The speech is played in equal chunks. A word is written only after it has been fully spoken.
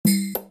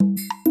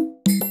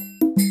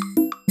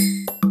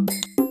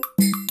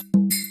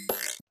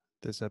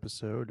This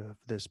episode of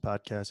This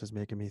Podcast is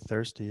Making Me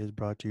Thirsty is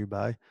brought to you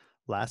by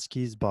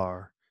Lasky's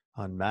Bar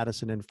on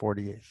Madison and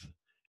 48th.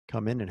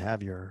 Come in and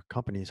have your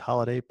company's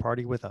holiday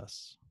party with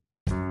us.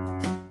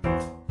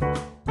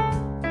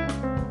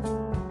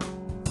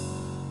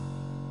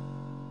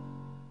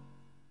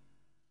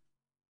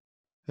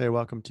 Hey,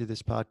 welcome to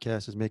This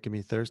Podcast is Making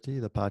Me Thirsty,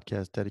 the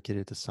podcast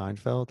dedicated to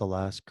Seinfeld, the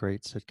last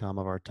great sitcom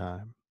of our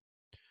time.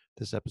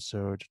 This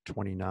episode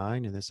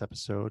 29. In this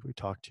episode, we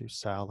talked to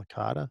Sal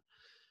Licata.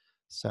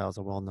 Sal's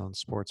a well-known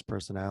sports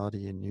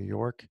personality in New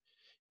York.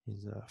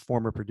 He's a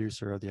former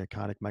producer of the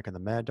iconic Mike and the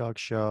Mad Dog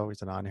show.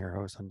 He's an on-air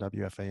host on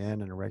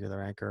WFAN and a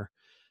regular anchor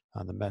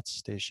on the Mets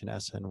station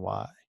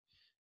SNY.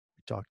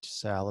 We talked to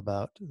Sal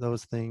about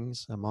those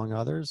things, among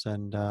others,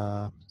 and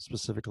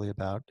specifically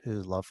about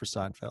his love for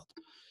Seinfeld.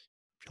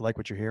 If you like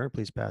what you're hearing,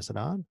 please pass it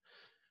on.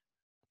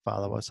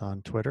 Follow us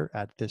on Twitter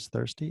at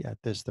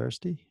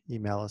ThisThirsty.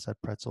 Email us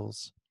at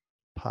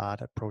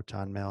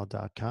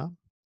pretzelspod@protonmail.com.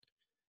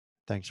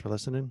 Thanks for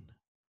listening.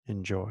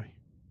 Enjoy.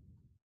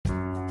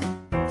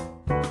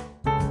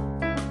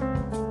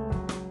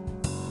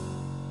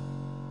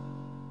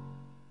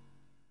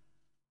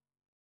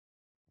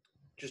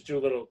 Just do a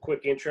little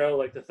quick intro. I'd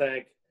like to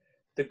thank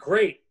the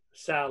great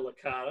Sal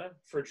Licata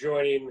for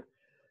joining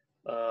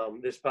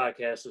this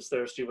podcast is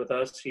Thirsty with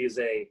us. He is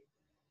a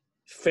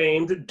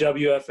famed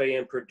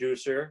WFAN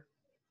producer.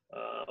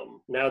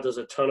 Now does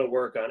a ton of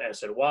work on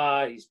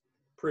SNY. He's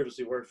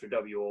previously worked for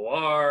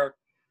WOR,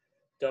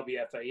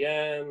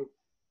 WFAN,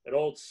 an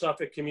old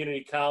Suffolk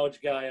Community College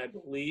guy, I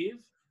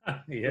believe.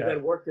 Yeah.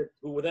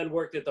 Who then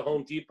worked at the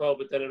Home Depot,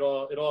 but then it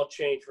all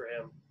changed for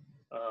him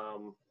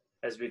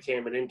as he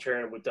became an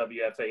intern with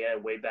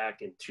WFAN way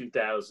back in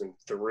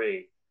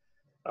 2003.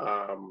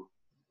 And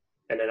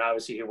then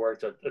obviously he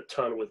worked a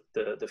ton with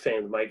the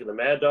famed Mike and the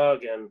Mad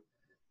Dog, and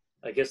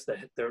I guess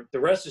the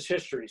rest is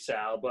history,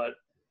 Sal. But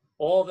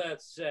all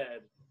that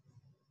said,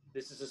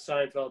 this is a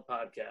Seinfeld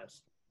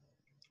podcast.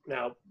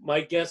 Now,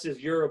 my guess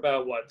is you're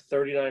about,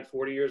 39,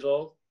 40 years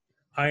old?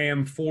 I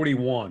am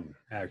 41,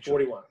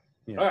 actually. 41.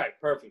 Yeah. All right,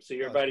 perfect. So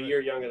you're about a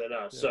year younger than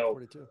us. Yeah, so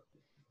 42.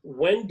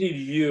 when did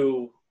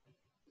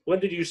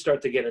you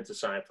start to get into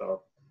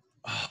Seinfeld?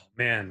 Oh,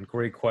 man,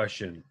 great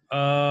question.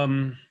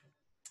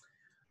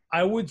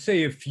 I would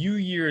say a few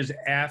years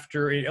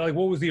after it, like,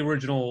 what was the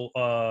original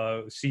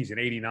season,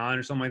 89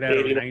 or something like that,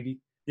 89. or 90?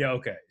 Yeah,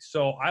 okay.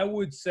 So I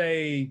would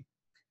say,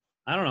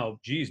 I don't know,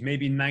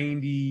 maybe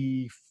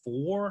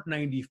 94,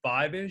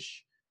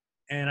 95-ish.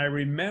 And I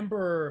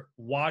remember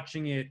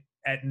watching it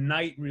at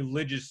night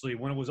religiously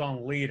when it was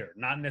on later,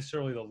 not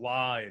necessarily the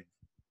live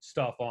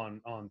stuff on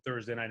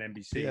Thursday night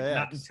NBC, PIX.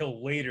 not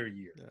until later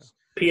years.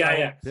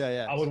 PIX.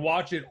 Yeah. I would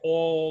watch it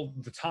all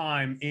the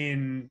time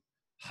in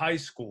high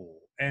school,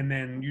 and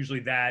then usually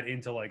that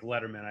into like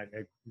Letterman. I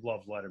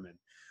love Letterman.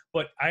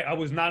 But I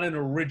was not an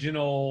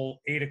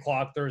original 8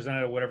 o'clock Thursday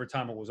night or whatever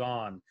time it was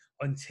on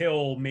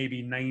until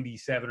maybe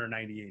 97 or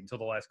 98, until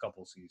the last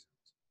couple of seasons.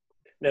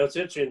 Now, it's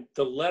interesting,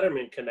 the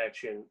Letterman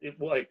connection,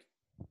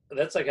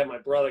 that's like how my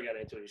brother got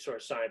into it. He saw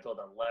Seinfeld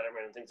on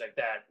Letterman and things like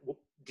that.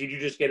 Did you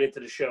just get into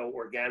the show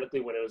organically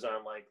when it was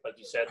on, like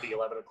you said, the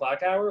 11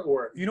 o'clock hour?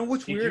 Or you know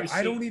what's weird?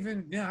 I don't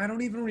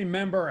even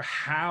remember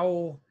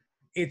how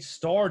it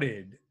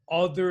started,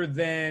 other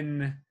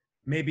than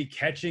maybe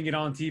catching it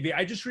on TV.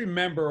 I just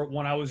remember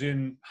when I was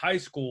in high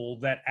school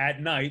that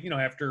at night,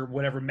 after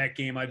whatever Met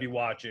game I'd be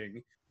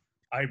watching,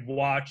 I'd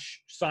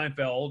watch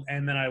Seinfeld,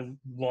 and then I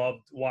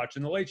loved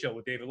watching The Late Show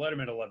with David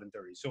Letterman at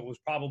 11:30. So it was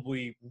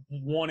probably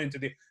one into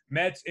the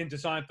Mets, into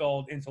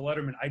Seinfeld, into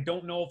Letterman. I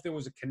don't know if there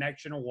was a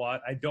connection or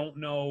what. I don't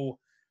know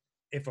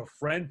if a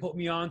friend put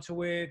me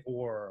onto it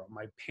or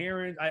my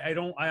parents. I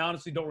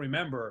honestly don't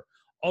remember,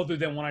 other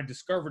than when I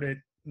discovered it,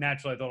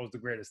 naturally I thought it was the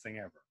greatest thing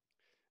ever.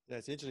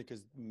 That's interesting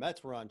because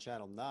Mets were on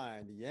Channel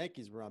 9, the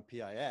Yankees were on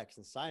PIX,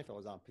 and Seinfeld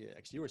was on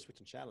PIX. You were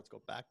switching channels to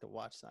go back to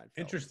watch Seinfeld.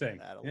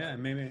 Interesting. Yeah,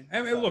 11. maybe.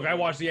 I mean, look, I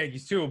watched the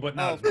Yankees too, but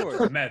not of course.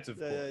 the Mets, of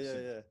course.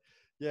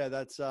 Yeah,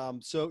 that's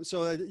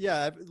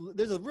yeah.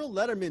 There's a real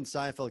Letterman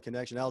Seinfeld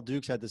connection. Al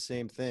Dukes had the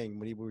same thing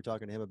when we were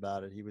talking to him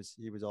about it. He was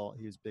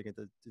big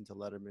into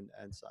Letterman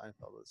and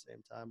Seinfeld at the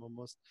same time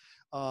almost.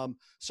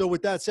 So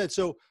with that said,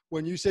 so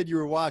when you said you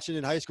were watching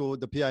in high school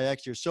with the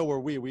PIX year, so were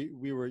we.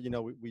 We were,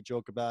 we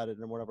joke about it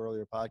in one of our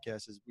earlier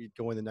podcasts. Is we'd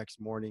go in the next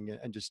morning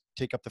and just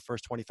take up the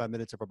first 25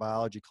 minutes of our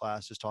biology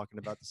class just talking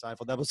about the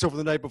Seinfeld episode from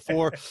the night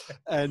before,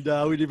 and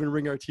we'd even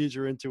ring our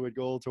teacher into it,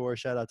 Goldtor.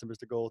 Shout out to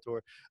Mr.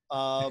 Goldtor.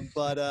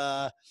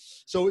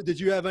 So did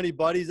you have any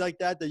buddies like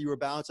that you were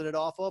bouncing it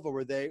off of, or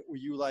were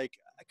you like,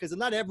 because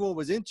not everyone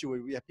was into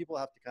it. People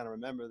have to kind of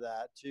remember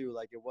that too.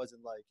 Like, it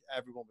wasn't like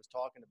everyone was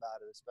talking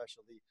about it,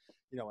 especially,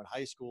 in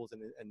high schools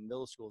and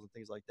middle schools and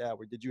things like that.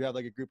 Did you have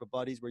like a group of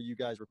buddies where you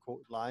guys were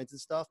quoting lines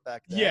and stuff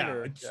back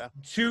then? Yeah.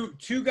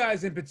 Two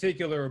guys in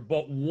particular,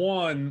 but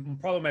one,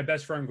 probably my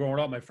best friend growing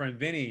up, my friend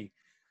Vinny,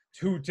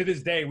 who to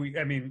this day,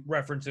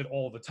 reference it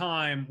all the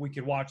time. We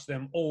could watch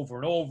them over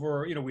and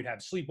over. We'd have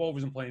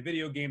sleepovers and playing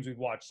video games. We'd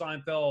watch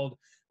Seinfeld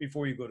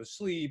before you go to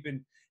sleep.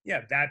 And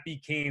yeah, that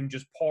became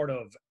just part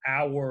of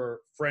our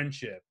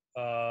friendship.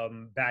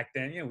 back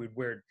then. You know,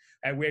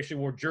 we actually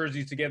wore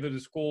jerseys together to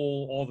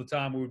school all the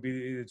time. We would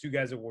be the two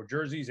guys that wore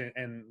jerseys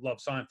and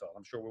loved Seinfeld.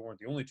 I'm sure we weren't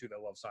the only two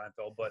that loved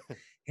Seinfeld, but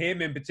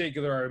him in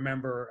particular, I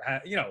remember,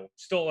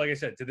 still, like I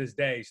said, to this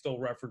day, still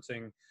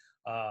referencing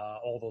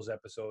all those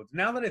episodes.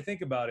 Now that I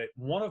think about it,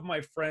 one of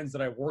my friends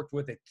that I worked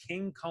with at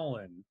King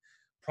Cullen,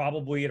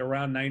 probably at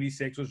around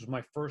 96, which was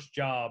my first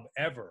job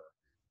ever.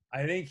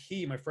 I think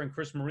my friend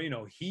Chris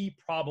Marino, he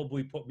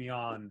probably put me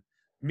and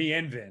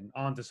Vin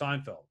onto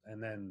Seinfeld.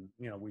 And then,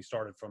 we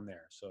started from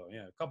there. So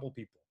yeah, a couple of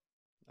people.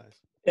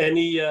 Nice.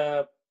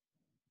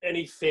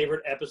 Any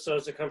favorite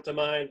episodes that come to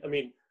mind? I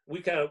mean,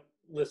 we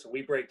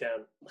break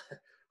down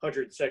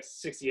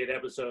 168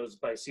 episodes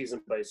by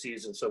season.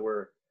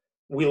 So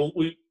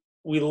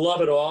we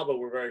love it all, but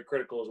we're very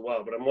critical as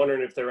well. But I'm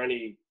wondering if there are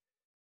any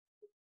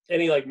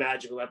like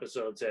magical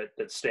episodes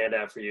that stand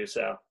out for you,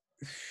 Sal.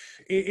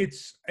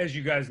 It's, as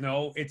you guys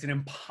know, it's an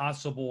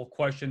impossible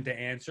question to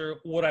answer.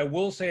 What I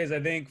will say is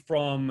I think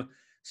from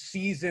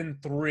season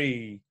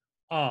 3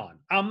 on,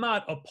 I'm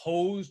not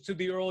opposed to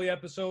the early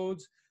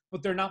episodes,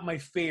 but they're not my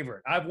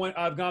favorite.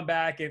 I've gone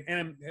back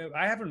and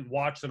I haven't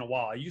watched in a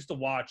while. I used to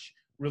watch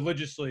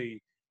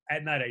religiously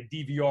at night. I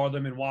DVR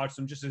them and watch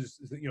them just as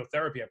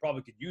therapy. I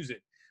probably could use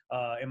it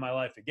in my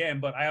life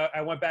again, but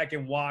I went back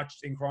and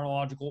watched in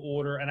chronological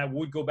order, and I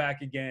would go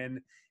back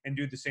again and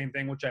do the same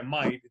thing, which I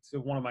might. It's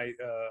one of my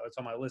it's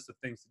on my list of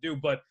things to do.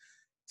 But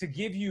to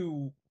give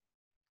you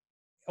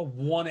a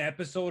 1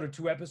 episode or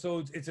 2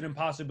 episodes, it's an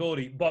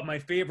impossibility. But my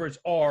favorites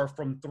are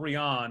from 3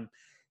 on.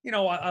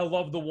 I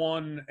love the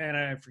one, and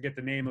I forget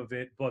the name of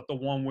it, but the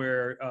one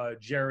where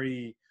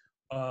Jerry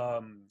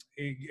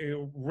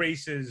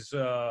races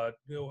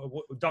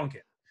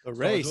Duncan. The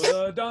race.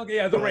 The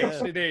race.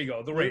 There you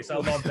go. The race. I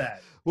love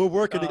that. We're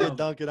working to get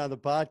Duncan on the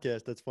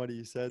podcast. That's funny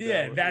you said that.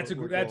 Yeah, that's a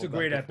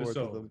great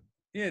episode.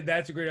 Yeah,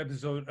 that's a great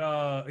episode.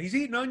 He's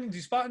eating onions.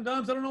 He's spotting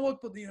dimes. I don't know what,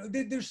 but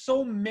there's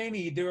so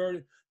many.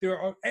 There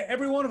are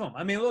every one of them.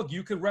 I mean, look,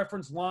 you could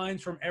reference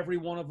lines from every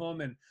one of them,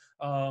 and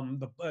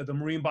the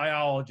marine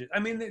biologist. I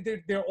mean,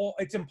 they're all.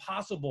 It's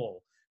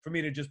impossible for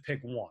me to just pick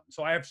one.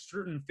 So I have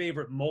certain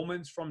favorite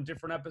moments from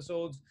different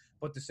episodes,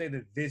 but to say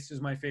that this is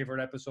my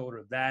favorite episode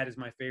or that is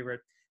my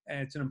favorite,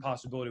 and it's an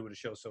impossibility with a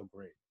show so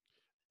great.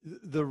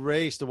 The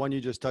race, the one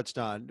you just touched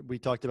on, we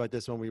talked about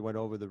this when we went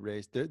over the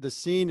race. The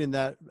scene in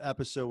that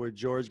episode where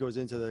George goes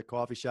into the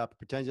coffee shop,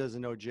 pretends he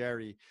doesn't know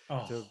Jerry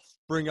to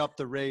bring up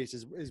the race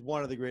is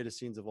one of the greatest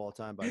scenes of all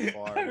time by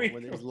far.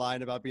 When he's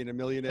lying about being a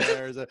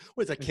millionaire.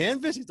 It's a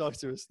canvas he talks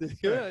to us.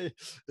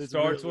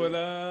 Starts with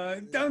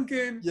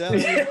Duncan. Yeah.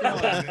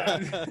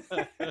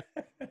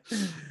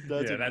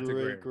 That's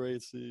a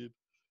great scene.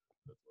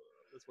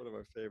 That's one of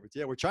our favorites.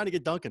 Yeah, we're trying to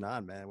get Duncan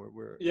on, man.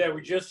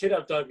 We just hit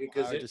up Duncan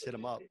because just hit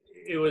him up.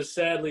 It was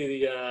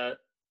sadly the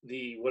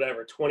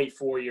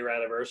 24-year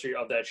anniversary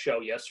of that show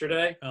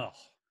yesterday. Oh, man.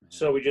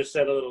 So we just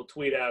sent a little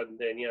tweet out, and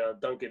then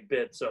Duncan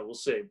bit. So we'll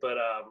see. But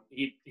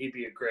he'd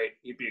be a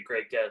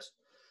great guest.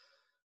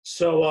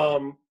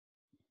 So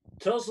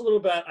tell us a little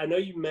about. I know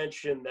you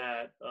mentioned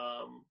that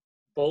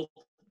both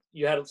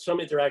you had some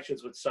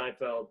interactions with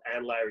Seinfeld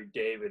and Larry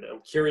David.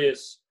 I'm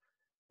curious.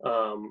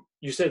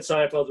 You said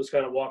Seinfeld was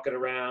kind of walking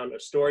around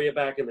Astoria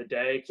back in the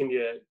day. Can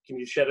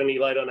you shed any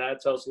light on that?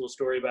 Tell us a little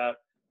story about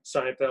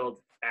Seinfeld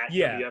at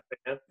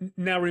WFAN.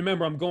 Now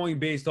remember, I'm going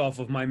based off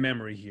of my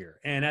memory here.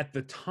 And at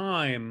the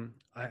time,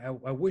 I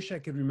wish I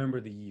could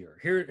remember the year.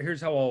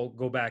 Here's how I'll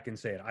go back and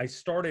say it. I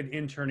started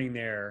interning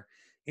there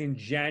in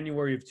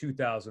January of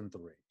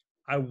 2003.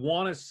 I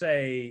want to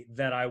say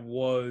that I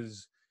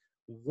was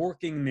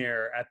working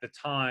there at the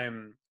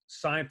time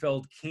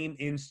Seinfeld came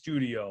in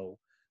studio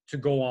to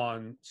go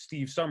on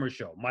Steve Summers'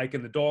 show. Mike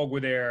and the dog were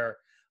there.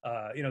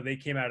 They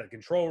came out of the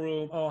control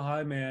room. Oh,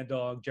 hi, Mad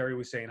Dog. Jerry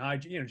was saying hi.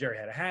 Jerry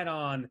had a hat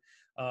on,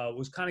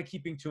 was kind of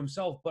keeping to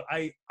himself. But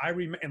I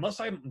unless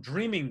I'm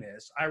dreaming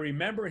this, I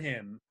remember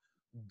him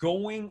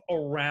going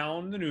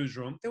around the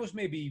newsroom. There was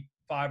maybe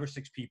 5 or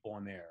 6 people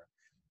in there,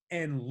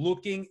 and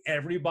looking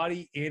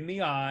everybody in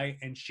the eye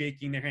and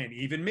shaking their hand.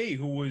 Even me,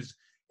 who was,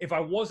 if I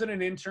wasn't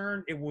an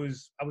intern, I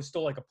was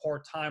still like a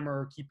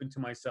part-timer keeping to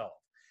myself.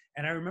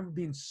 And I remember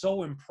being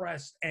so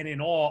impressed and in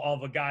awe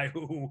of a guy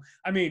who,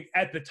 I mean,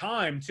 at the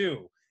time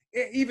too,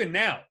 even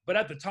now, but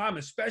at the time,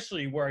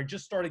 especially where I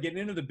just started getting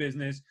into the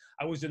business,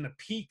 I was in the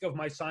peak of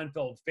my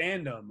Seinfeld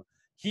fandom.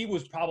 He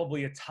was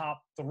probably a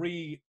top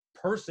 3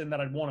 person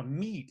that I'd want to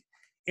meet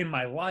in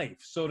my life.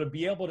 So to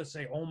be able to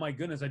say, oh my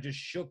goodness, I just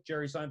shook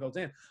Jerry Seinfeld's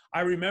hand.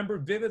 I remember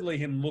vividly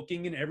him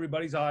looking in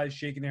everybody's eyes,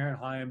 shaking their hand,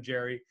 hi, I'm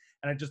Jerry.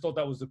 And I just thought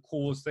that was the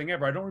coolest thing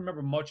ever. I don't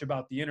remember much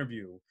about the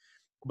interview,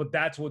 but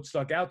that's what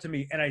stuck out to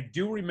me. And I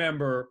do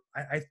remember,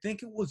 I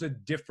think it was a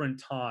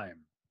different time.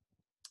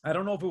 I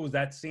don't know if it was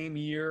that same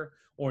year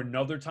or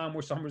another time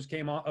where Summers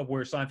came on,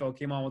 where Seinfeld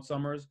came on with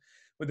Summers.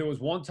 But there was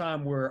one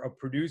time where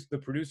the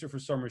producer for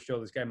Summers' show,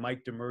 this guy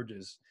Mike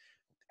DeMurgis,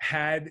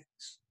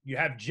 you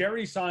have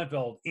Jerry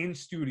Seinfeld in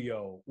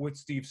studio with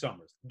Steve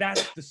Summers.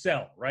 That's the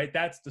sell, right?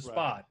 That's the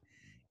spot.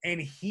 Right.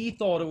 And he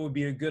thought it would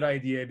be a good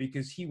idea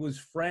because he was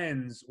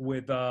friends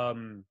with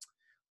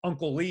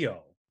Uncle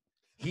Leo.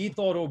 He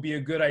thought it would be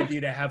a good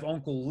idea to have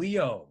Uncle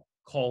Leo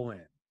call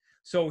in.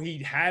 So he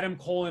had him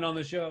call in on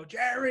the show,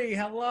 Jerry,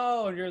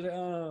 hello. And you're like,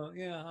 oh,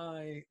 yeah,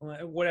 hi,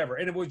 whatever.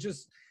 And it was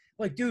just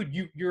like, dude,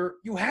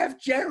 you have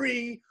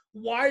Jerry.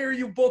 Why are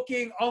you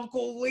booking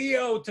Uncle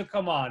Leo to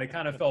come on? It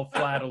kind of fell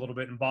flat a little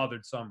bit and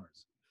bothered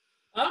Summers.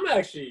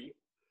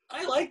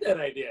 I like that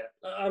idea.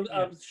 I'm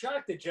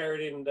shocked that Jared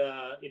didn't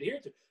adhere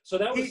to. So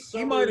that was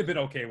he might have been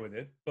okay with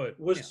it, but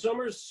was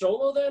Summers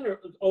solo then, or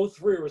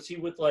 03, or was he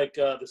with like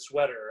the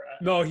sweater?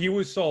 No, he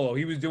was solo.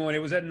 He was doing it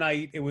was at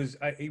night. It was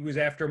he was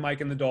after Mike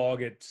and the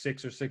Dog at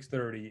 6 or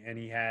 6:30, and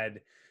he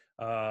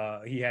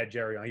had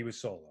Jerry on. He was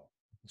solo.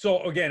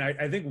 So again,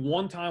 I think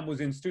one time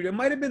was in studio. It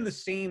might have been the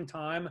same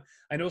time.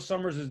 I know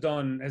Summers has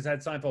had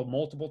Seinfeld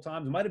multiple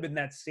times. It might have been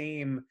that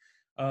same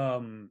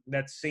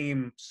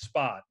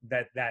spot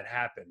that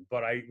happened.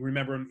 But I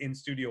remember him in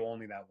studio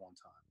only that one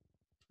time.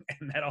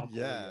 And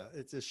that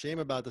it's a shame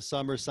about the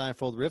Summers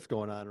Seinfeld rift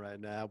going on right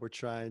now. We're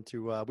trying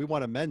to we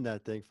want to mend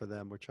that thing for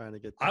them. We're trying to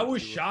get. I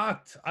was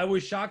shocked. I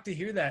was shocked to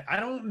hear that. I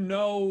don't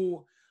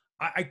know.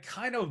 I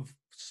kind of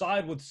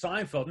side with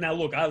Seinfeld. Now,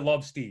 look, I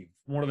love Steve.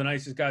 One of the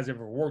nicest guys I've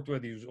ever worked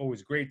with. He was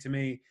always great to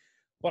me.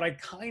 But I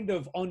kind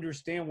of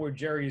understand where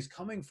Jerry is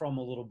coming from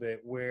a little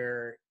bit,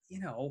 where,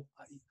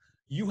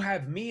 you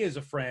have me as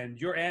a friend.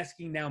 You're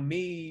asking now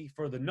me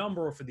for the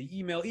number or for the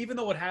email, even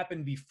though it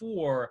happened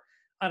before.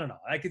 I don't know.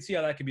 I could see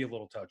how that could be a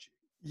little touchy.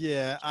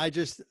 Yeah,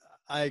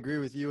 I agree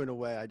with you in a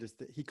way.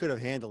 He could have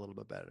handled a little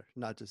bit better.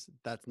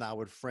 That's not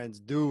what friends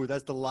do.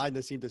 That's the line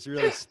that seemed to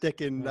really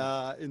stick in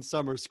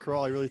Summers'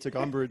 crawl. He really took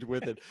umbrage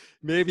with it.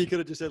 Maybe he could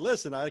have just said,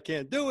 "Listen, I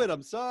can't do it.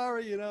 I'm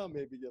sorry." Maybe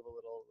give a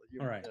little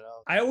humor. All right.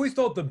 I always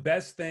thought the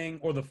best thing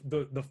or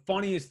the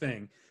funniest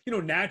thing,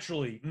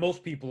 naturally,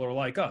 most people are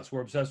like us.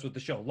 We're obsessed with the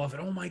show. Love it.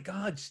 Oh my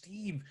God,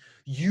 Steve,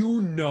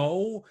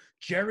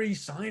 Jerry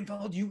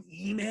Seinfeld, you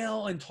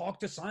email and talk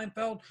to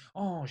Seinfeld?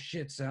 Oh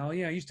shit, Sal.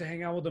 Yeah, I used to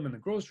hang out with him in the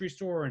grocery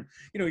store, and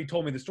he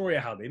told me the story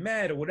of how they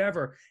met or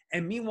whatever.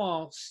 And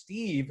meanwhile,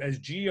 Steve, as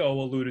Gio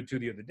alluded to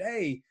the other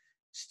day,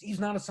 Steve's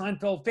not a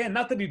Seinfeld fan.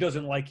 Not that he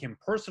doesn't like him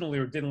personally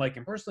or didn't like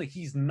him personally.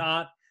 He's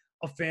not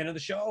a fan of the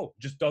show,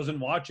 just doesn't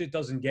watch it,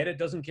 doesn't get it,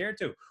 doesn't care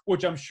to,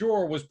 which I'm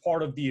sure was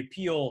part of the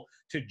appeal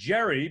to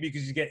Jerry,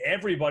 because you get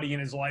everybody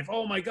in his life,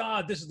 oh my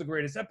God, this is the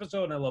greatest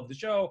episode and I love the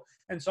show,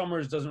 and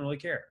Summers doesn't really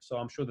care. So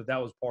I'm sure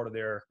that was part of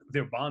their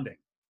bonding.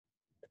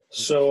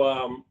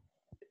 So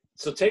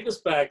take us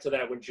back to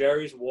that when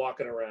Jerry's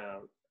walking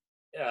around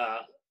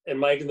and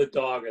Mike and the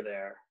Dog are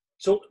there.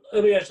 So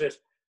let me ask you this,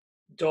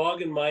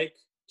 Dog and Mike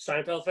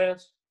Seinfeld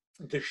fans?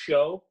 The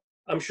show?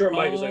 I'm sure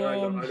Mike is like, I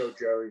know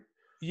Jerry.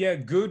 Yeah,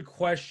 good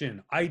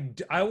question.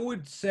 I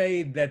would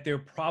say that they're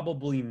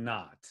probably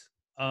not.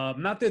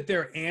 Not that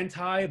they're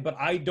anti, but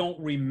I don't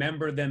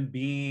remember them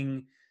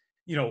being,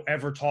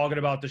 ever talking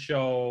about the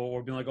show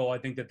or being like, oh, I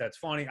think that's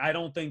funny. I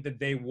don't think that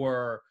they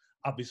were,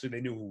 obviously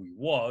they knew who he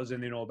was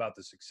and they know about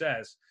the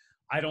success.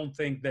 I don't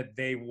think that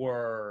they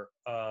were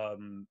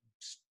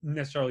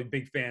necessarily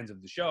big fans of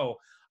the show.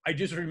 I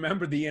just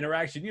remember the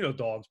interaction,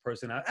 Dog's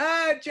personality.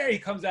 Jerry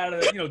comes out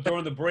of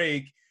during the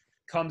break,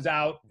 comes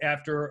out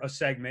after a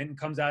segment and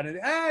comes out and,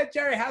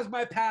 Jerry, how's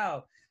my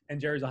pal?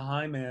 And Jerry's a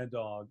hi, man,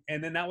 Dog.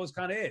 And then that was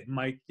kind of it.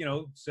 Mike,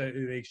 said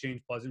they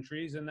exchanged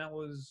pleasantries, and that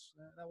was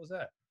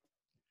that.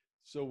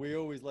 So we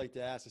always like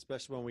to ask,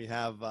 especially when we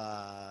have,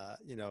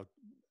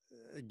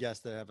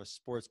 guests that have a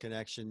sports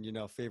connection,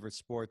 favorite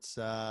sports,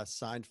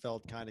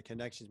 Seinfeld kind of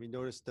connections. We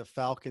noticed the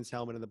Falcons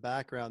helmet in the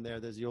background there.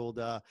 There's the old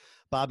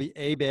Bobby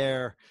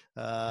Hebert.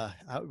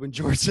 When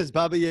George says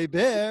Bobby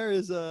Hebert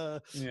is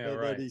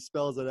right. He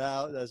spells it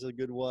out. That's a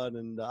good one.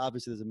 And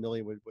obviously there's a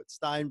million with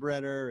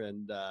Steinbrenner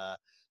and, the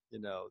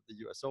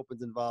U.S.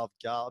 Open's involved.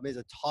 I mean, there's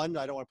a ton.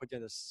 I don't want to put you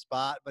in a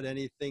spot, but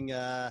anything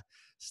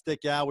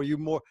stick out? Were you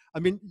more? I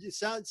mean, it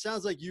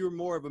sounds like you were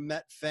more of a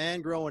Met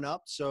fan growing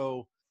up,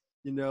 so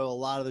a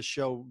lot of the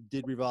show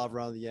did revolve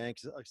around the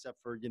Yanks, except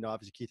for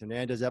obviously Keith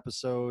Hernandez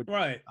episode.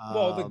 Right.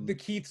 Well, the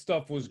Keith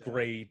stuff was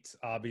great.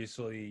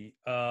 Obviously,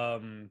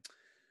 the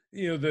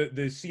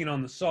scene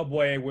on the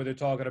subway where they're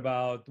talking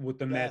about what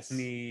the Mets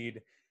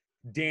need.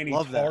 Danny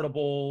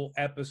Tartable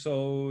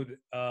episode,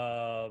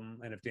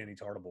 and if Danny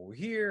Tartable were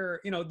here,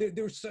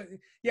 there's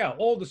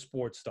all the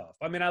sports stuff.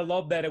 I mean, I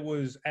love that it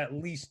was at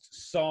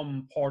least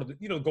some part of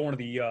the, going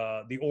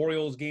to the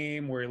Orioles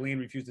game where Elaine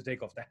refused to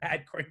take off the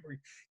hat, Kramer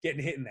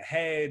getting hit in the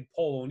head,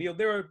 Paul O'Neill.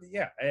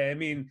 I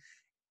mean,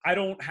 I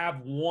don't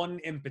have one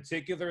in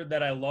particular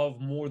that I love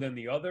more than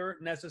the other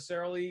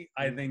necessarily.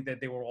 I think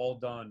that they were all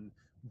done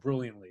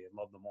brilliantly and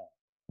love them all.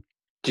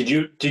 Did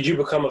you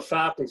become a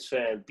Falcons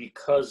fan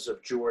because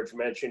of George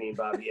mentioning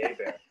Bobby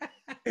Hebert?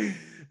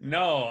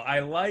 No,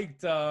 I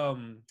liked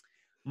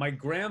my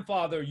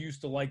grandfather used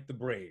to like the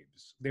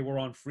Braves. They were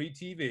on free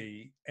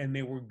TV and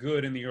they were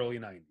good in the early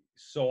 90s.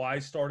 So I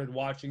started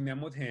watching them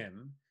with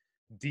him.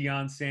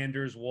 Deion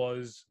Sanders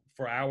was,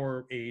 for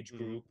our age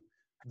group,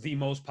 the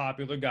most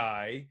popular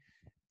guy.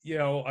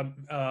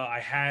 I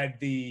had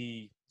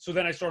so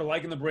then I started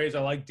liking the Braves.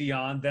 I liked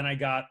Deion. Then I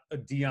got a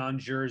Deion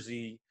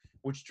jersey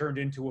which turned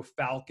into a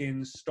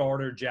Falcons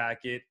starter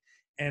jacket.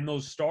 And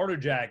those starter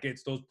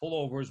jackets, those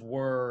pullovers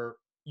were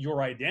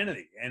your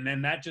identity. And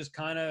then that just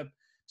kind of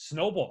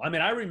snowballed. I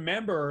mean, I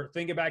remember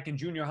thinking back in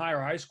junior high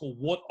or high school,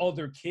 what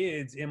other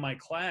kids in my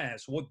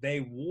class, what they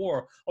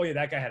wore. Oh yeah,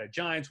 that guy had a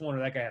Giants one, or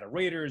that guy had a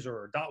Raiders,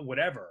 or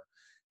whatever.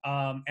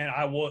 And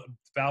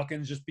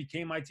Falcons just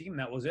became my team.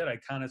 That was it. I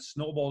kind of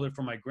snowballed it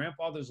from my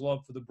grandfather's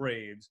love for the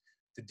Braves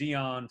to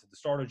Dion to the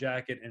starter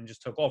jacket, and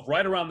just took off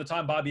right around the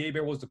time Bobby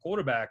Hebert was the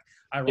quarterback,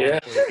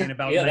 ironically, in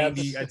about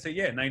 90, I'd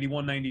say,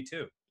 91,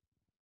 92.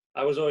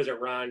 I was always a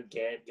Ron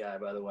Gant guy,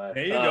 by the way.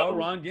 There you go,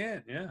 Ron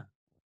Gant, yeah.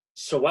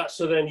 So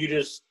then you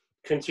just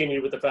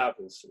continued with the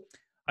Falcons?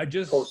 I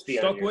just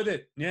stuck with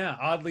it. Yeah,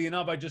 oddly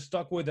enough, I just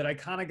stuck with it. I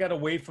kind of got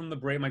away from the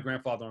Braves. My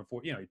grandfather,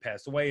 he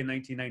passed away in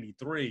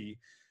 1993,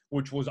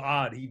 which was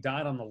odd. He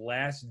died on the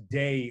last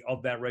day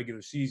of that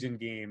regular season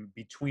game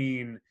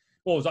between –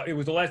 well, it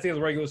was the last day of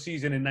the regular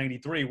season in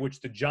 93, which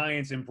the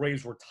Giants and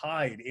Braves were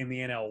tied in the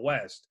NL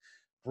West.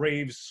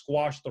 Braves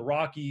squashed the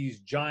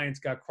Rockies. Giants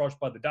got crushed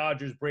by the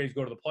Dodgers. Braves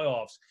go to the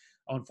playoffs.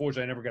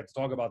 Unfortunately, I never got to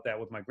talk about that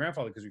with my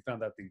grandfather because we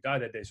found out that he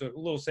died that day. So a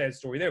little sad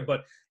story there.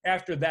 But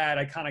after that,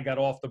 I kind of got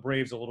off the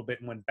Braves a little bit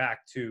and went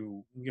back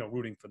to,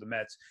 rooting for the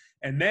Mets.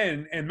 And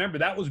remember,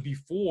 that was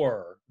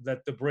before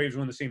that the Braves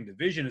were in the same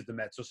division as the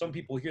Mets. So some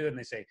people hear that and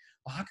they say,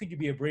 well, how could you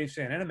be a Braves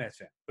fan and a Mets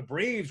fan? The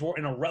Braves were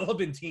an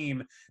irrelevant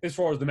team as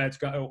far as the Mets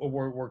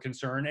were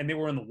concerned, and they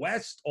were in the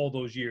West all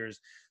those years.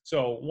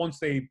 So once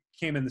they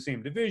came in the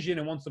same division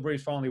and once the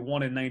Braves finally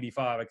won in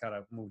 95, I kind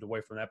of moved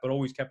away from that, but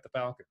always kept the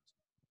Falcons.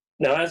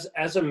 Now,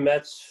 as a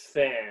Mets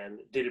fan,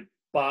 did it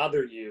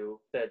bother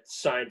you that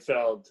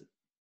Seinfeld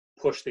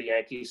pushed the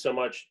Yankees so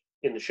much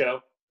in the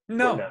show?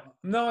 No,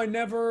 it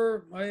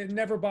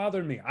never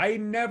bothered me. I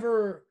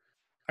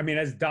mean,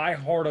 as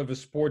diehard of a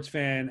sports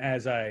fan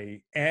as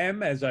I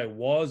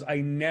was,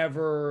 and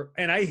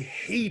I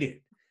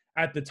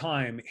at the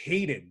time,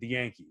 hated the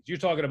Yankees. You're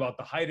talking about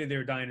the height of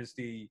their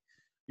dynasty.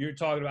 You're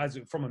talking about,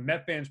 from a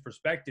Met fan's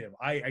perspective,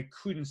 I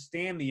couldn't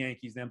stand the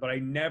Yankees then, but I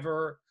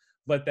never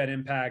let that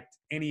impact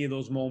any of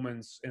those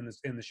moments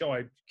in the show.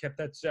 I kept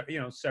that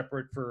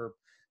separate for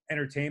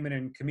entertainment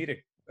and comedic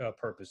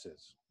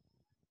purposes.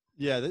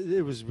 Yeah,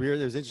 it was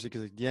weird. It was interesting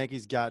because the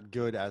Yankees got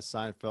good as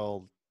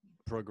Seinfeld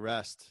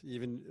progressed.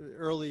 Even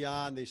early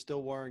on, they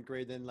still weren't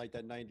great. Then like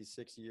that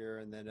 96 year,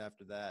 and then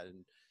after that,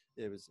 and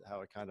it was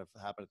how it kind of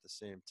happened at the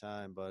same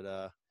time.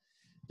 But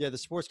yeah, the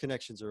sports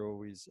connections are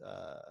always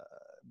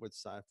with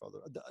Seinfeld.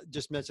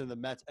 Just mentioning the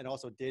Mets and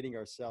also dating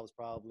ourselves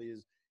probably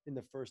is in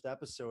the first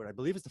episode. I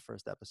believe it's the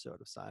first episode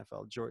of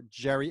Seinfeld.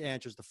 Jerry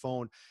answers the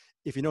phone.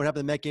 If you know what happened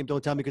in the Met game,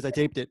 don't tell me because I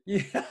taped it.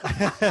 Yeah.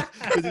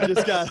 Because he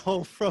just got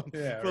home from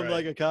right.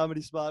 like a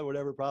comedy spot,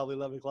 whatever, probably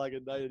 11 o'clock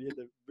at night, and he had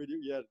the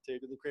video,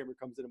 taped it. And Kramer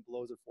comes in and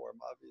blows it for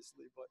him,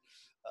 obviously. But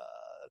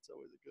that's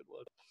always a good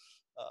one.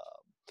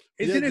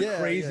 Isn't it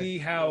crazy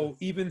how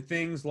even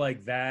things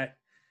like that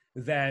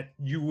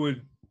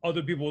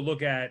other people would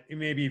look at,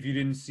 maybe if you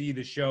didn't see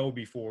the show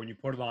before and you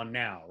put it on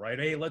now, right?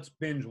 Hey, let's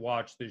binge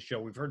watch this show.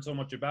 We've heard so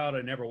much about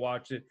it, never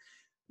watched it.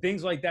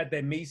 Things like that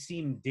may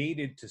seem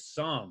dated to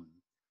some,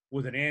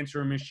 with an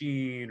answering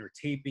machine or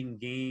taping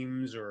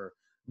games or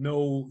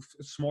no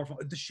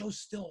smartphone. The show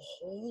still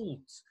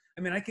holds.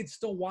 I mean, I could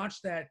still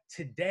watch that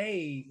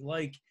today,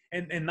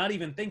 and not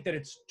even think that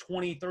it's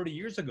 20, 30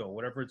 years ago,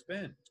 whatever it's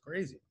been. It's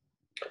crazy.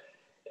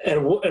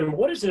 And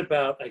what is it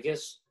about, I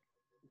guess,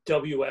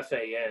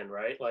 WFAN,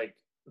 right? Like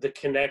the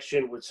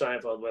connection with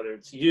Seinfeld, whether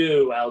it's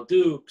you, Al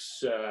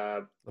Dukes,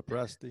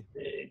 Lopresti,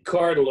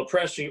 Cardinal,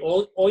 Lopresti,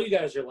 all you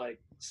guys are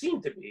seem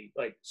to be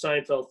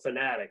Seinfeld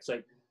fanatics.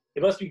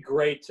 It must be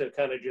great to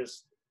kind of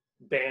just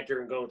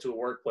banter and go into a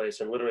workplace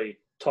and literally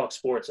talk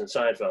sports in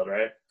Seinfeld,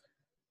 right?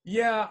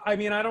 Yeah, I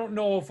mean, I don't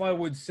know if I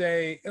would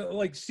say,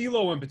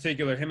 CeeLo in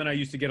particular, him and I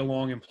used to get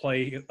along and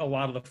play a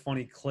lot of the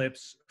funny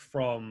clips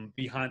from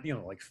behind,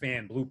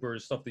 fan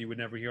bloopers, stuff that you would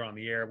never hear on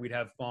the air. We'd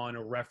have fun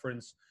or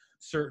reference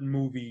certain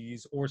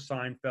movies or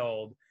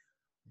Seinfeld,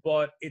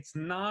 but it's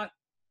not,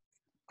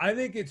 I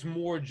think it's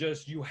more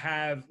just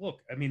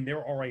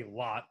there are a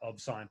lot of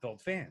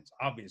Seinfeld fans,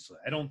 obviously.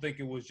 I don't think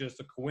it was just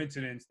a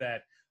coincidence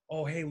that,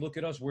 oh, hey, look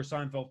at us, we're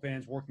Seinfeld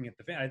fans working at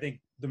the fan. I think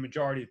the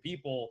majority of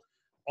people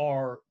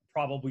are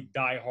probably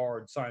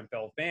diehard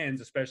Seinfeld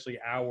fans, especially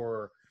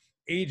our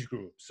age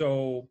group.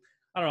 So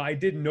I don't know. I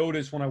did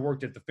notice when I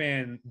worked at the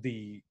fan,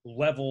 the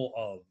level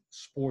of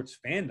sports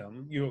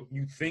fandom. You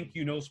think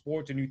you know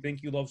sports and you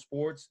think you love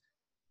sports,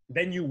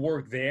 then you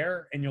work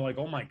there and you're like,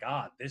 oh my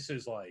God, this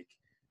is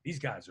these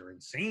guys are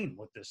insane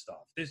with this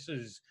stuff. This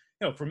is,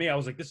 for me, I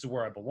was like, this is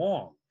where I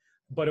belong.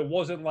 But it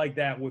wasn't like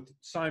that with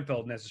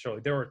Seinfeld necessarily.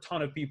 There were a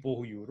ton of people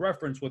who you would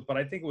reference with, but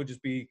I think it would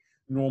just be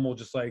normal,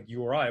 just like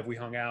you or I, if we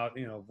hung out,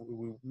 and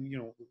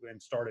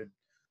started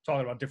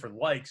talking about different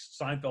likes,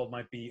 Seinfeld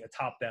might be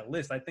atop that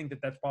list. I think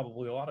that's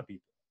probably a lot of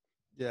people.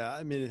 Yeah,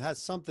 I mean, it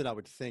has something I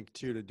would think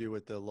too to do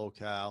with the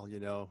locale. You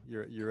know,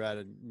 you're at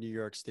a New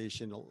York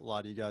station. A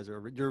lot of you guys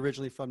you're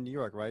originally from New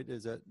York, right?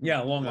 Is that Yeah,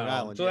 Long Long Island.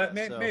 Island? So Yeah.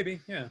 that So maybe,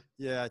 yeah.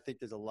 yeah, I think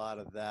there's a lot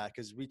of that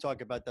because we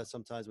talk about that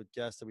sometimes with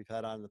guests that we've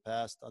had on in the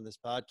past on this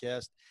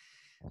podcast,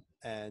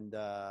 and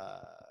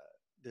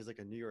there's like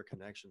a New York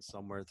connection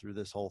somewhere through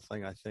this whole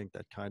thing. I think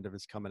that kind of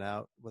is coming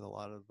out with a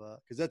lot of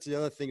because that's the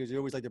other thing is you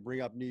always like to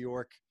bring up New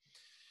York.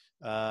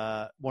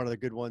 One of the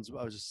good ones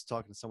I was just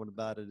talking to someone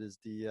about it is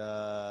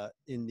the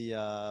in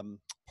the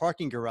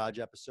parking garage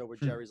episode where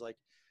Jerry's like,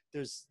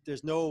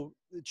 there's no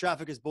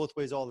traffic is both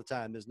ways all the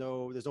time. There's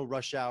no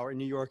rush hour in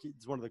New York.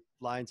 It's one of the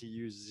lines he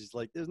uses. He's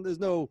like, there's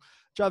no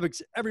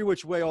traffic's every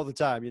which way all the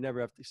time. You never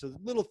have to. So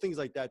little things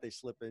like that they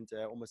slip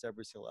into almost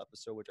every single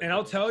episode. Which And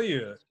I'll tell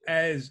you,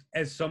 as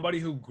somebody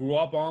who grew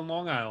up on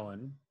Long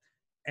Island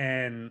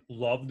and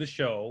loved the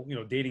show, you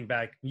know, dating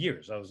back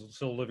years, I was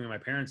still living in my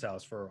parents'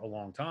 house for a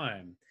long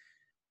time.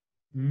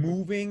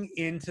 Moving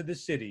into the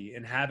city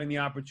and having the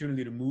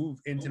opportunity to move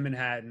into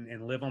Manhattan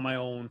and live on my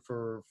own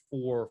for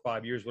 4 or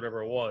 5 years,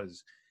 whatever it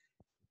was,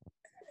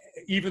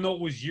 even though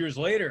it was years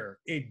later,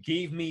 it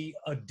gave me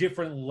a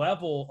different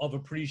level of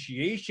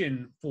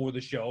appreciation for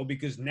the show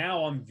because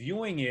now I'm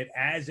viewing it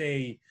as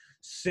a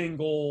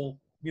single,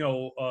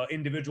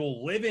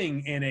 individual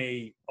living in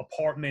a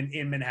apartment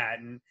in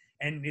Manhattan,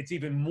 and it's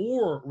even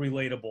more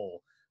relatable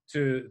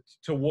to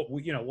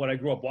what I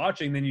grew up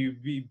watching. Then you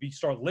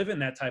start living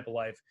that type of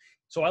life.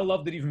 So I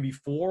loved it even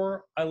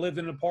before I lived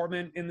in an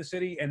apartment in the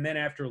city, and then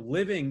after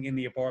living in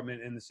the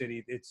apartment in the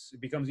city, it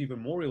becomes even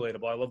more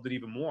relatable. I loved it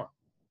even more.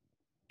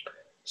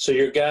 So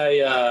your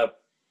guy,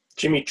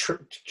 Jimmy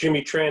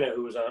Trana,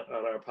 who was on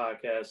our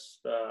podcast,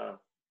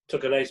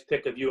 took a nice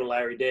pic of you and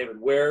Larry David.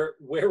 Where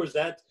was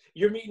that?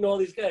 You're meeting all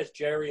these guys,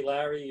 Jerry,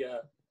 Larry.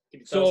 Can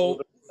you tell us a little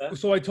bit about that?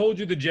 So I told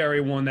you the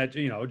Jerry one that,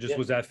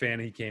 was that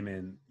fan. He came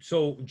in.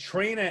 So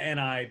Trana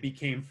and I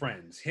became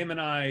friends. Him and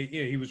I,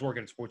 he was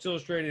working at Sports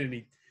Illustrated and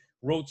he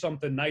wrote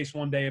something nice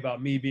one day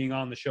about me being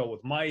on the show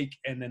with Mike.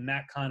 And then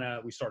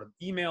that we started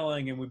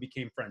emailing and we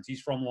became friends.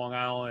 He's from Long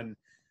Island.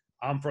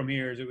 I'm from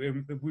here.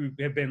 We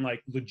have been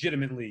like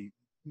legitimately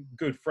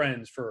good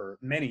friends for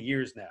many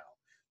years now.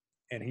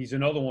 And he's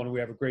another one. We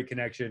have a great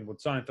connection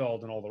with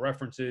Seinfeld and all the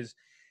references.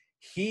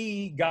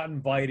 He got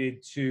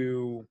invited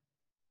to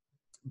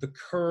the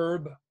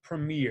Curb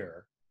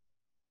premiere.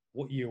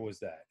 What year was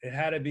that? It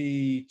had to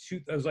be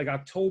it was like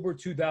October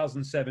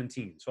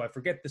 2017. So I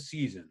forget the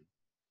season.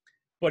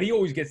 But he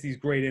always gets these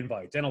great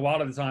invites. And a lot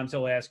of the times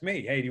he'll ask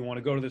me, hey, do you want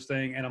to go to this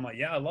thing? And I'm like,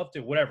 yeah, I'd love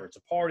to, whatever. It's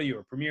a party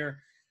or a premiere.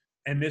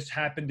 And this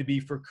happened to be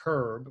for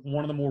Curb,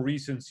 one of the more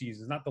recent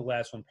seasons, not the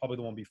last one, probably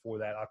the one before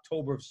that,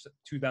 October of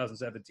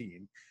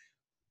 2017.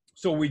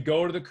 So we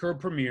go to the Curb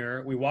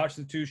premiere, we watch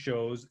the two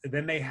shows, and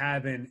then they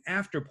have an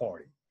after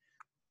party.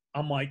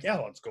 I'm like, yeah,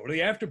 let's go to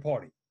the after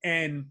party.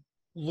 And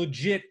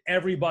legit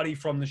everybody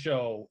from the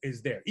show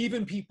is there.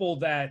 Even people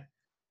that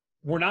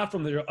were not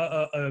from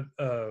the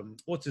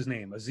what's his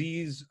name?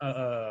 Aziz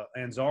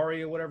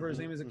Ansari or whatever his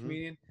name is, a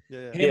comedian.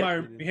 Him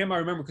I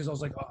remember because I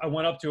was like, I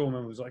went up to him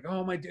and was like,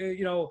 oh my,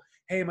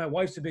 hey, my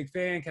wife's a big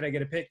fan. Can I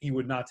get a pic? He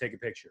would not take a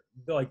picture.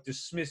 They like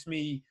dismiss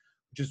me,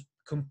 just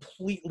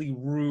completely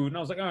rude. And I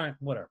was like, all right,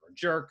 whatever,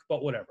 jerk,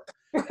 but whatever.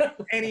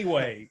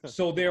 Anyway,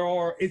 so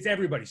it's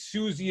everybody.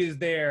 Susie is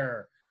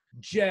there.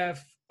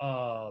 Jeff.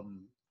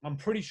 I'm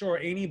pretty sure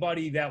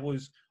anybody that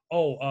was.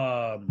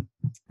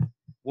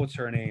 What's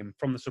her name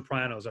from The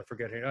Sopranos? I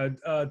forget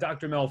her.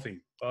 Dr. Melfi.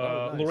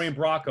 Nice. Lorraine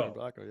Bracco. Lorraine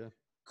Bracco, yeah.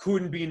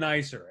 Couldn't be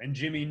nicer. And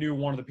Jimmy knew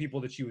one of the people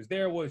that she was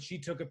there with. She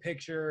took a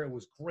picture. It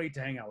was great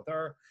to hang out with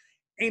her.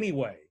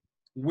 Anyway,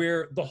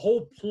 where the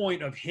whole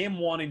point of him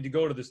wanting to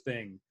go to this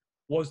thing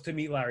was to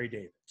meet Larry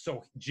David.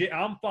 So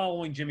I'm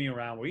following Jimmy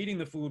around. We're eating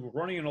the food. We're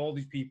running into all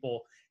these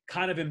people,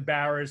 kind of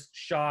embarrassed,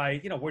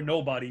 shy. We're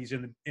nobodies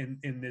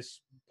in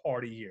this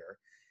party here.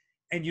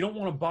 And you don't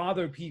want to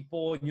bother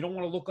people. You don't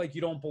want to look like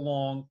you don't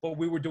belong. But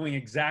we were doing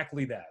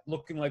exactly that,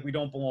 looking like we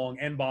don't belong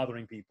and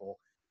bothering people.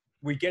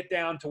 We get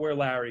down to where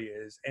Larry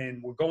is,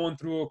 and we're going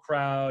through a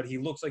crowd. He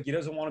looks like he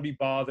doesn't want to be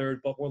bothered,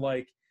 but we're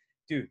like,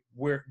 dude,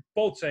 we're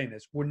both saying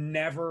this. We're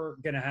never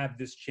going to have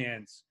this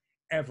chance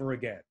ever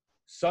again.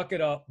 Suck it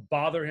up,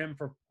 bother him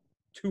for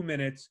 2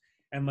 minutes,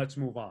 and let's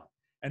move on.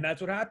 And that's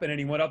what happened. And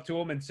he went up to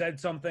him and said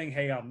something,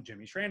 hey, I'm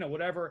Jimmy Trana,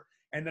 whatever.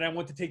 And then I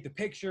went to take the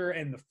picture,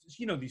 and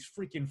these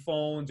freaking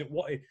phones. It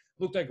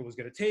looked like it was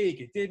going to take.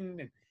 It didn't.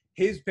 And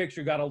his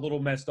picture got a little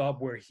messed up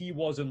where he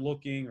wasn't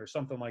looking or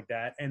something like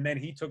that. And then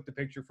he took the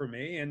picture for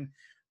me, and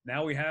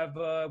now we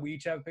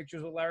each have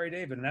pictures with Larry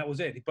David, and that was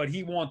it. But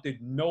he wanted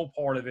no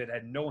part of it,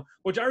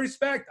 which I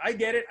respect. I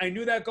get it. I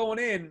knew that going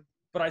in,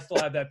 but I still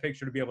have that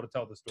picture to be able to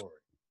tell the story.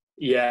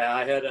 Yeah,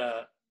 I had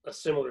a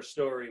similar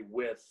story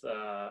with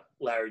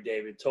Larry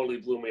David. Totally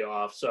blew me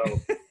off. So.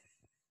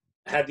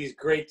 Had these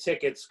great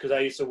tickets because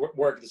I used to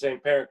work at the same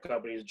parent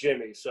company as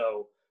Jimmy.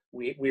 So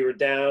we were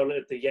down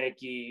at the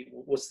Yankee.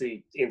 What's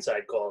the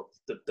inside called?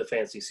 The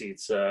fancy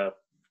seats, the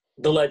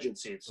legend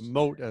seats. The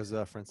moat, as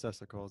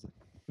Francesca calls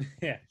it.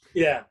 Yeah.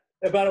 Yeah.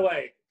 And by the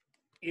way,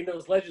 in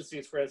those legend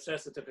seats,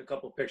 Francesa took a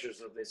couple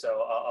pictures of me, so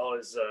I'll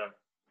always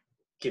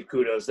give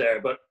kudos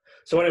there. But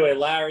so anyway,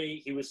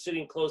 Larry, he was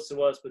sitting close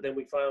to us, but then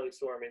we finally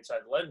saw him inside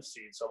the legend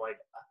seat. So I'm like,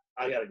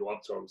 I got to go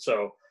up to him.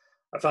 So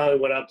I finally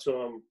went up to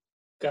him,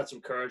 got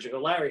some courage. I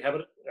go, Larry, I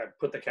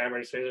put the camera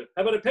in his face.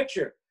 How about a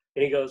picture?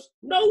 And he goes,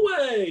 no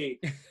way.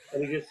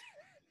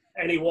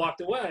 And he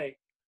walked away.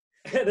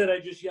 And then I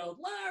just yelled,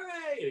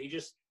 Larry. And he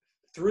just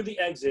through the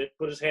exit,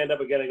 put his hand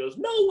up again and goes,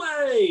 no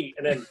way.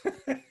 And then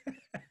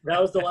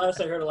that was the last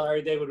I heard of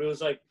Larry David.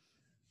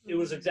 It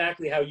was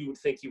exactly how you would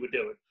think he would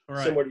do it.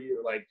 Right. Similar to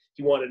you. Like,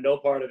 he wanted no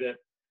part of it.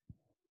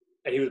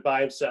 And he was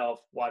by himself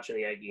watching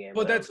the Aggie game.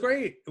 But that's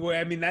great. Well,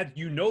 I mean, that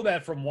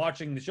that from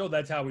watching the show.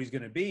 That's how he's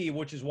going to be,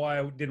 which is why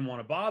I didn't want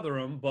to bother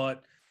him.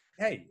 But,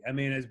 hey, I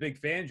mean, as big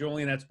fans, you're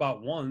only in that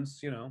spot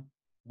once.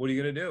 What are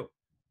you going to do?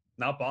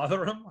 Not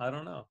bother him? I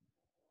don't know.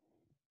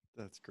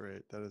 That's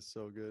great. That is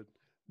so good.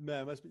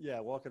 Man, must be,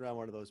 walking around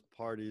one of those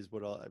parties.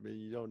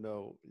 You don't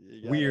know.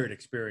 Weird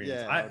experience.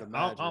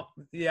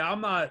 Yeah,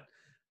 I'm not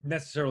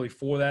necessarily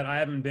for that. I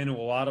haven't been to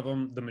a lot of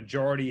them. The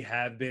majority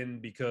have been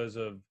because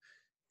of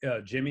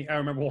Jimmy. I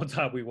remember one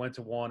time we went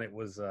to one. It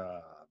was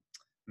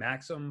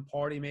Maxim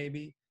party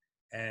maybe,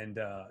 and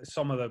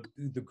some of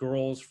the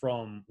girls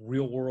from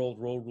Real World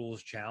Road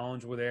Rules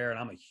Challenge were there, and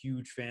I'm a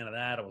huge fan of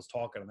that. I was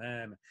talking to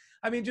them.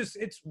 I mean, just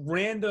it's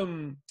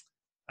random.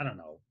 I don't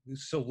know,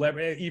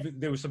 celebrity. Even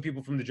there was some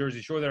people from the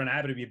Jersey Shore there, and I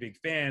happened to be a big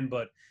fan,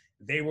 but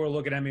they were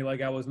looking at me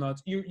like I was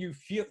nuts. You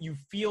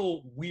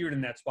feel weird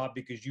in that spot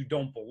because you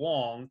don't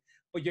belong,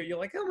 but you're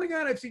like, oh my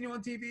God, I've seen you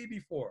on TV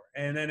before.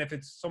 And then if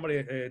it's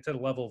somebody to the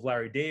level of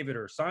Larry David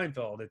or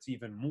Seinfeld, it's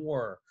even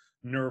more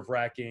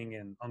nerve-wracking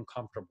and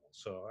uncomfortable.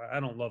 So I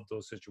don't love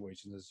those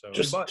situations. So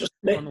just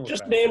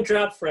name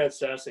drop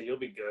Francesa, you'll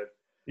be good.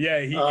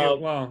 Yeah,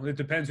 well, it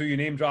depends who you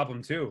name drop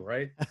him to,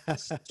 right?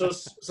 So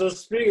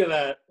speaking of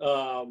that,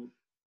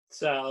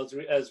 Sal,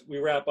 as we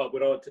wrap up, we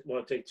don't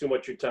want to take too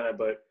much of your time,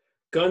 but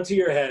gun to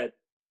your head,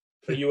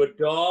 are you a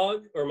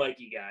dog or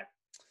Mikey guy?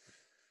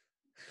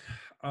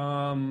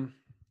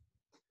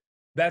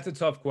 That's a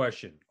tough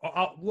question.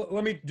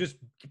 Let me just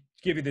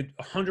give you the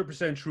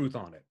 100% truth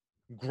on it.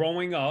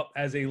 Growing up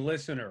as a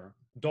listener,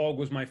 dog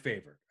was my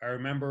favorite. I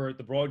remember at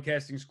the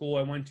broadcasting school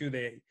I went to,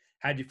 they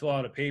had you fill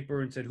out a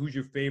paper and said, who's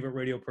your favorite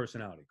radio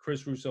personality?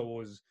 Chris Russo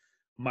was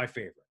my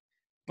favorite.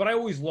 But I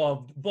always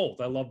loved both.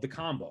 I loved the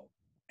combo.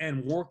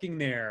 And working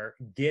there,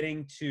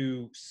 getting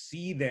to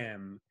see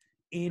them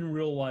in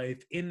real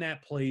life, in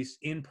that place,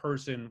 in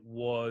person,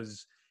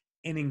 was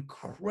an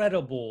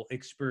incredible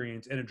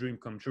experience and a dream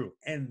come true.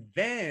 And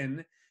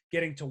then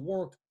getting to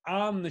work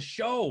on the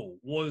show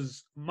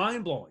was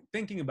mind-blowing,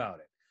 thinking about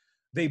it.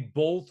 They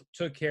both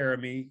took care of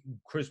me,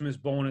 Christmas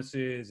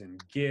bonuses and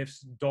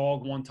gifts.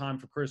 Dog one time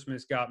for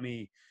Christmas got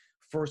me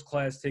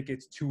first-class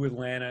tickets to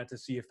Atlanta to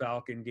see a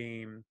Falcon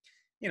game.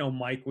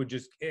 Mike would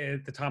just,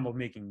 at the time of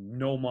making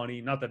no money,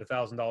 not that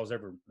 $1,000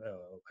 ever,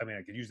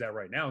 I could use that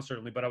right now,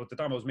 certainly, but at the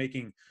time I was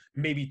making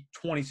maybe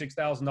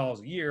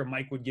 $26,000 a year,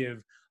 Mike would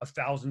give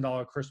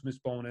 $1,000 Christmas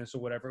bonus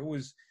or whatever. It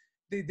was,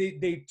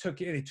 they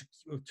took a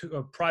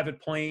private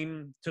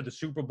plane to the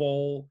Super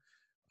Bowl.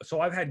 So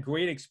I've had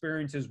great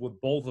experiences with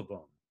both of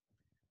them.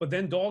 But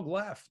then Dog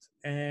left.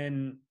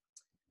 And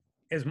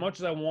as much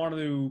as I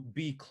wanted to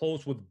be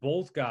close with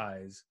both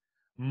guys,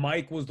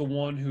 Mike was the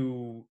one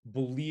who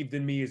believed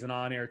in me as an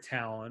on-air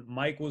talent.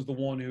 Mike was the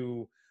one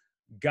who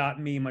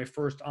got me my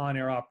first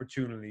on-air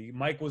opportunity.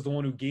 Mike was the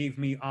one who gave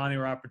me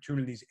on-air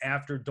opportunities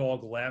after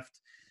Dog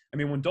left. I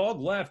mean, when Dog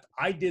left,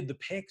 I did the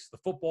picks, the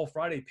Football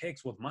Friday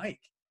picks with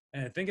Mike.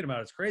 And thinking about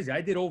it, it's crazy.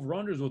 I did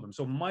over-unders with him.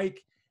 So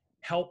Mike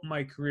helped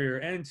my career,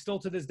 and still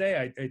to this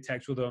day I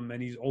text with him,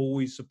 and he's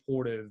always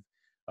supportive.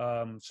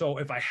 So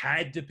if I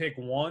had to pick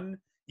one,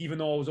 even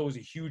though I was always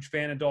a huge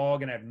fan of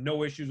Dog and I have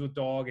no issues with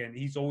Dog and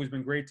he's always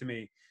been great to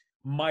me,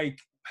 Mike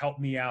helped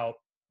me out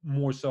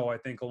more so, I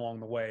think,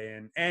 along the way.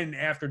 And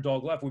after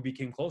Dog left, we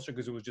became closer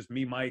because it was just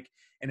me, Mike,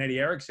 and Eddie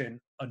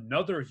Erickson,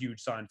 another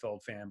huge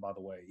Seinfeld fan, by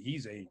the way.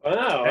 He's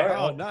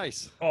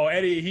nice. Oh,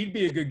 Eddie, he'd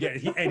be a good guy.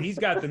 And he's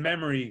got the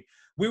memory.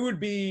 We would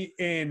be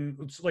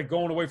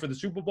going away for the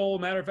Super Bowl.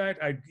 Matter of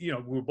fact, we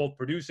were both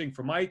producing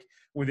for Mike.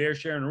 We're there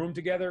sharing a room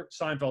together.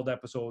 Seinfeld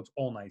episodes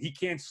all night. He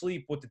can't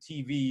sleep with the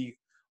TV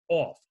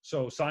off.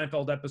 So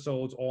Seinfeld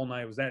episodes all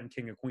night. It was that in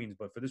King of Queens,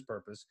 but for this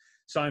purpose,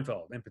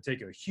 Seinfeld in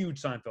particular,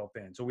 huge Seinfeld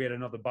fan. So we had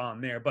another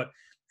bond there. But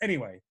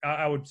anyway,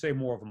 I would say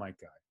more of a Mike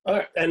guy. All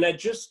right. And that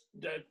just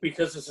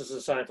because this is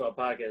a Seinfeld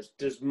podcast,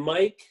 does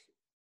Mike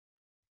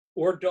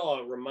or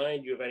Dog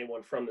remind you of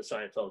anyone from the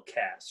Seinfeld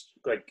cast?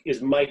 Like,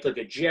 is Mike like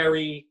a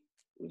Jerry?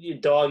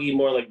 Doggy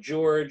more like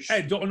George?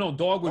 Hey,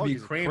 Dog would be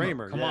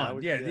Kramer. Come on. I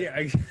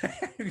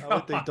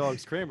would think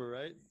Dog's Kramer,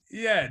 right?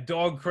 Yeah,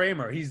 Dog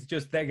Kramer. He's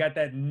just they got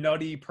that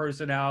nutty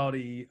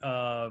personality,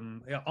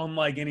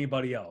 unlike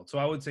anybody else. So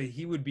I would say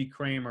he would be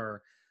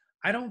Kramer.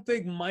 I don't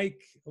think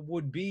Mike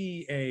would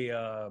be a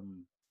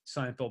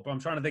Seinfeld, but I'm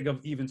trying to think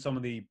of even some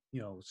of the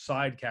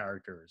side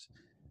characters.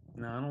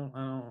 No,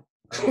 I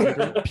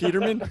don't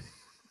Peterman?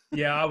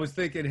 Yeah, I was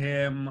thinking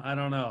him. I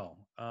don't know.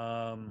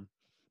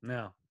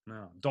 No.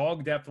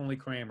 Dog definitely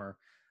Kramer.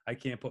 I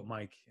can't put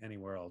Mike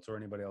anywhere else or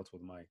anybody else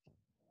with Mike.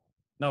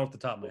 Not off the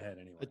top of my head,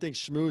 anyway. I think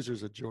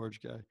Schmoozer's a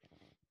George guy.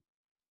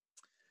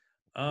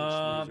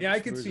 Yeah, I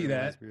could see that.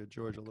 Reminds me of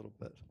George a little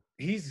bit.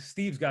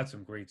 Steve's got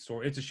some great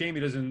story. It's a shame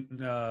he doesn't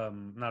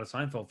not a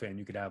Seinfeld fan.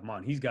 You could have him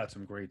on. He's got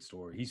some great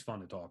story. He's fun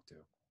to talk to.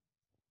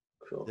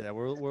 Cool. Yeah,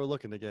 we're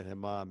looking to get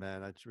him on,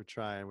 man. We're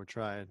trying.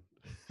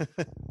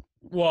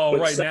 Well, But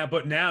right now,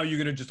 but now you're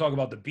gonna just talk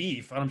about the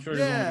beef. I'm sure.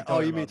 Yeah. Oh,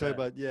 you mean talk that.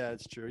 about? Yeah,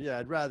 it's true. Yeah,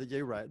 I'd rather.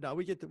 You're right. No,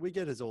 we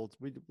get his old.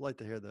 We'd like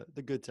to hear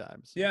the good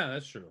times. Yeah,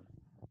 that's true.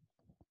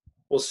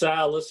 Well,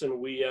 Sal, listen,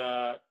 we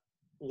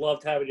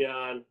loved having you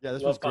on. Yeah,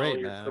 this Love was great, following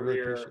your man. I really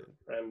career, appreciate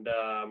it.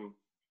 and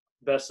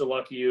best of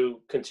luck to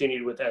you.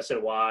 Continued with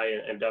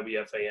SNY and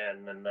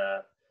WFAN, and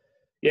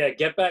yeah,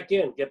 get back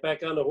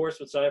on the horse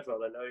with Seinfeld.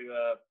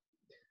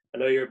 I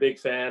know you're a big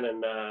fan,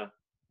 and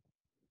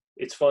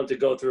it's fun to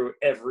go through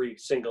every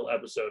single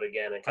episode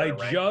again. And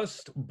I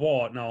just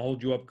bought. Now I'll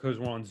hold you up because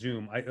we're on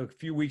Zoom. A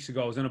few weeks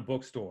ago, I was in a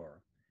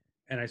bookstore,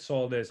 and I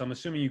saw this. I'm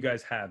assuming you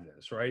guys have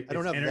this, right? I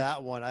don't have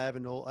that one. I have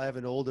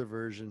an older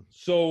version.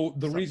 So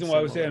the reason why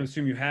I was saying, I similar.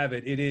 assume you have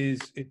it.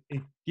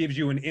 It gives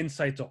you an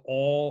insight to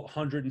all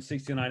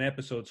 169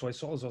 episodes. So I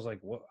saw this. I was like,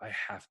 "What? I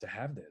have to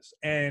have this."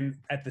 And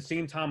at the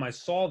same time, I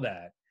saw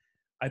that.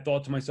 I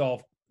thought to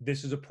myself,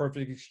 "This is a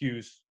perfect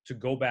excuse to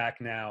go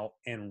back now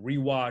and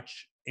rewatch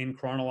in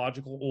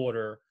chronological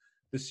order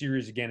the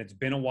series again." It's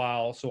been a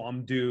while, so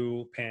I'm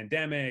due.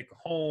 Pandemic,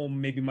 home,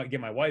 maybe might get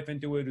my wife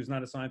into it, who's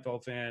not a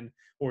Seinfeld fan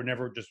or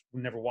never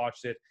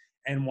watched it,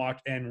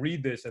 and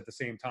read this at the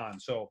same time.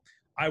 So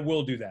I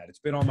will do that. It's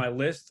been on my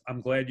list.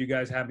 I'm glad you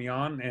guys had me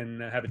on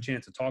and have a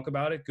chance to talk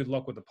about it. Good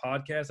luck with the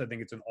podcast. I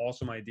think it's an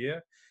awesome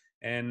idea.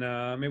 And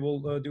maybe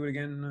we'll do it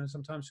again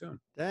sometime soon.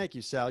 Thank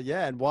you, Sal.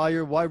 Yeah, and while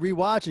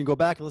rewatching, go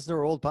back and listen to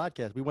our old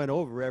podcast. We went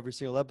over every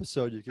single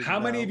episode. How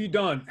many have you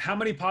done? How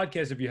many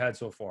podcasts have you had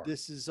so far?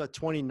 This is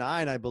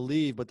 29, I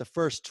believe, but the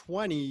first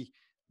 20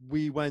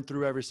 we went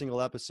through every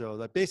single episode,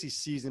 like basically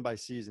season by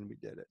season. We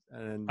did it,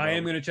 and I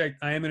am going to check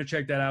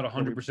that out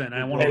 100%.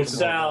 I want And to.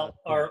 Sal,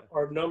 our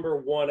number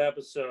one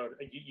episode,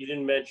 you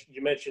didn't mention.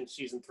 You mentioned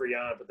season 3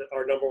 on, but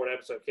our number one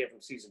episode came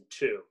from season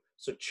 2.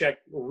 So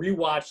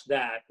rewatch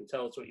that and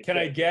tell us what you think. Can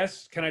I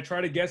guess? Can I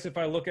try to guess if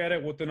I look at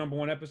it what the number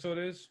one episode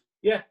is?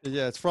 Yeah.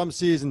 Yeah, it's from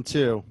season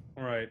 2.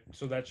 All right.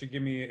 So that should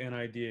give me an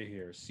idea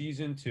here.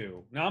 Season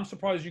 2. Now I'm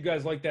surprised you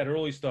guys like that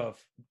early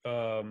stuff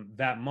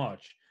that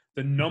much.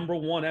 The number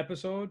one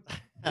episode?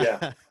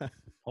 Yeah.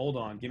 Hold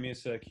on. Give me a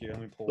sec here. Let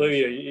me pull Look,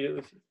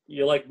 this.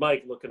 you like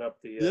Mike looking up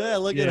the. Yeah,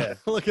 look it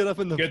up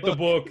in the Get book. the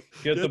book.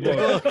 Get the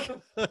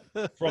book.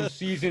 book. From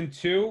season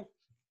 2.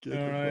 Get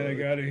All the right, I book.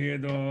 got it here,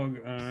 dog.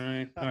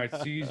 All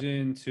right,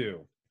 season 2.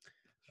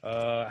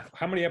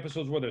 How many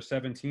episodes were there?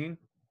 17?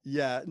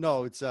 Yeah,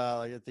 no, it's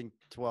like I think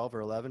 12 or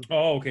 11.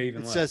 Oh, okay,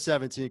 even It less. says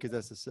 17 because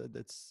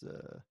that's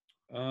 12.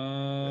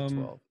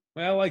 Well,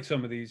 I like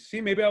some of these.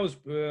 See, maybe I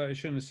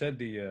shouldn't have said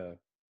the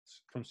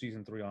from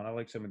season 3 on. I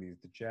like some of these.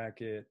 The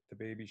jacket, the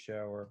baby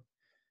shower.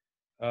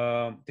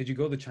 Did you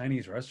go to the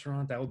Chinese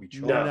restaurant? That would be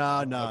chill. No.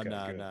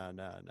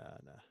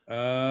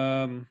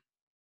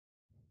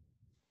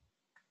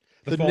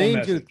 The The phone name,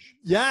 message.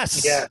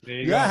 yes, Yeah. There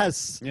you go.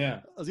 yes.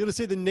 Yeah. I was gonna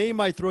say the name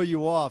might throw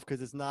you off because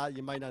it's not.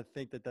 You might not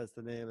think that that's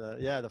the name.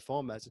 The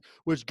phone message,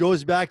 which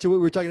goes back to what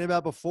we were talking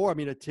about before. I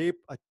mean, a tape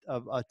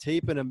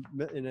in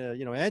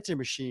a answering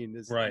machine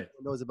is Right. No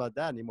one knows about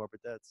that anymore.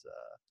 But that's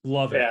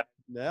Love it. Yeah.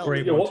 yeah,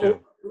 Great You one too.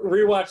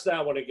 rewatch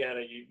that one again,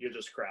 and you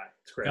just cry.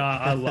 It's great.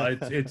 I love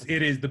it.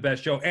 It is the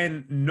best show,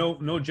 and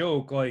no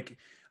joke. Like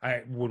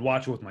I would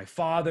watch it with my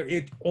father.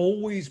 It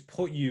always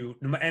put you,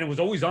 and it was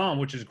always on,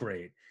 which is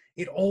great.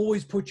 It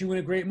always put you in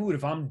a great mood.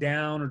 If I'm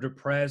down or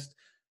depressed,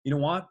 you know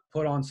what?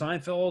 Put on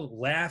Seinfeld,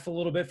 laugh a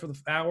little bit for the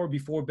hour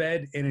before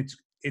bed, and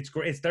it's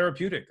great. It's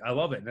therapeutic. I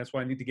love it, and that's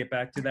why I need to get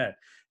back to that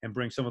and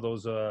bring some of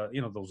those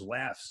those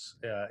laughs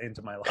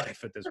into my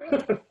life at this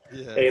point.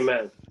 yeah.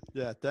 Amen.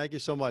 Yeah, thank you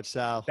so much,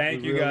 Sal.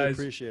 Thank We you, really guys.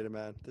 Appreciate it,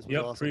 man. This was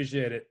Yep, awesome.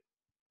 appreciate it.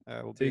 All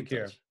right, we'll Take be in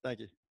care. touch. Thank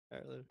you. All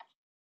right, later.